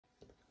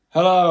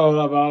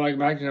Hello, welcome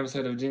back to an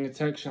episode of Virginia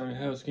Tech. Sean, your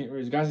host, Kent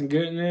Reeves. Got some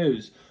good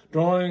news.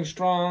 Dorian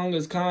Strong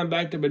is coming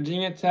back to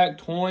Virginia Tech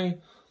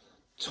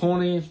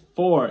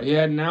 2024. He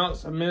had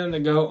announced a minute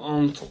ago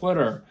on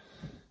Twitter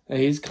that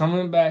he's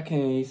coming back,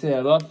 and he said,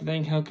 "I'd love to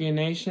thank Hokie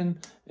Nation,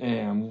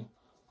 and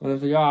when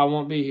for y'all, I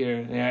won't be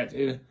here."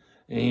 And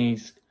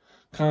he's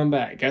coming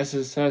back. Guess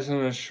it says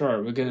on his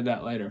shirt. We'll get to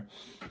that later.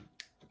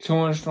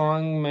 Dorian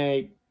Strong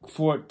made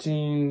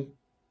 14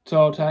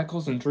 total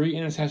tackles and 3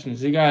 interceptions.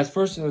 He got his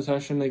first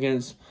interception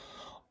against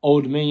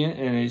Old Dominion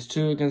and his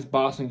 2 against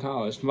Boston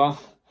College.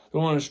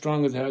 Dorian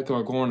Strong is a heck of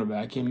a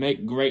cornerback. He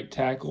make great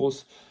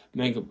tackles,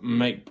 make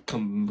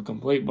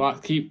complete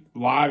blocks, keep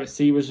wide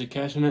receivers are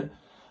catching it,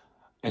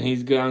 and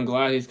he's good. I'm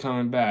glad he's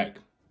coming back.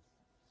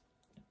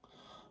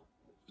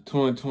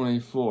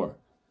 2024.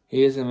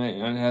 He is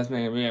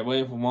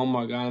waiting for one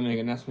more guy to make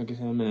an announcement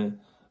in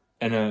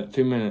a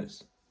few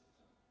minutes.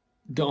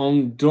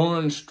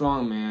 Dorian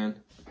Strong, man.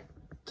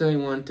 Tell you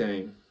one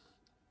thing.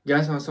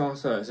 Guess my song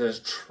says? It says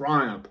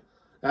triumph.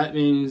 That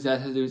means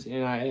that has to do with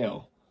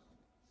NIL.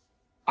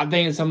 I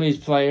think some of these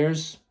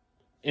players,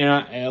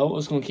 NIL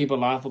is going to keep a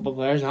lot of football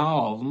players, not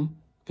all of them,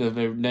 because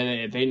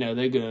if they know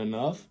they're good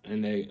enough,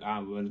 and the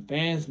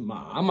fans,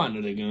 I might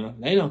know they're good enough.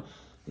 They know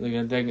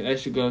they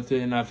should go to the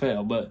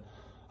NFL. But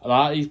a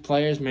lot of these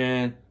players,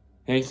 man,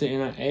 thanks to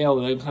NIL,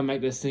 they come back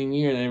this senior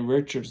year, they're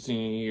richer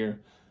senior year,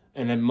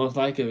 and then most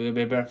likely they'll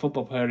be a better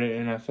football player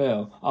than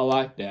NFL. I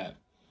like that.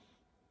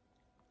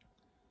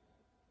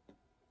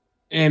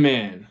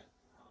 Amen.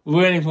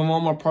 We're waiting for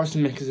one more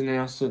person to make his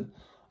announcement.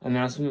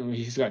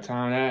 He's got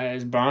time. That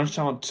is Brian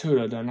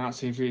Tudor. Do not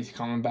see if he's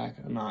coming back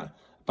or not.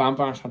 If I'm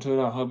Brian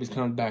Tudor, I hope he's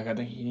coming back. I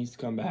think he needs to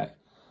come back.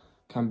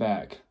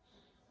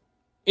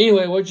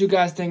 Anyway, what you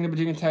guys think of the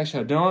Virginia Tech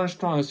show? Dorian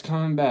Strong is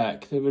coming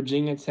back to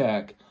Virginia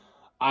Tech.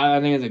 I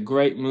think it's a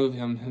great move for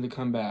him to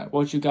come back.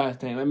 What you guys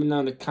think? Let me know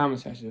in the comment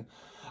section.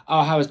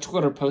 I'll have his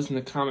Twitter post in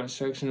the comment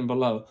section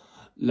below.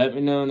 Let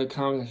me know in the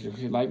comment section if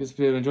you like this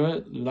video and enjoy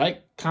it.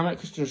 Like, comment,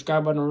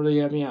 subscribe button will really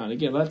help me out.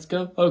 Again, let's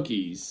go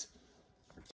Hokies.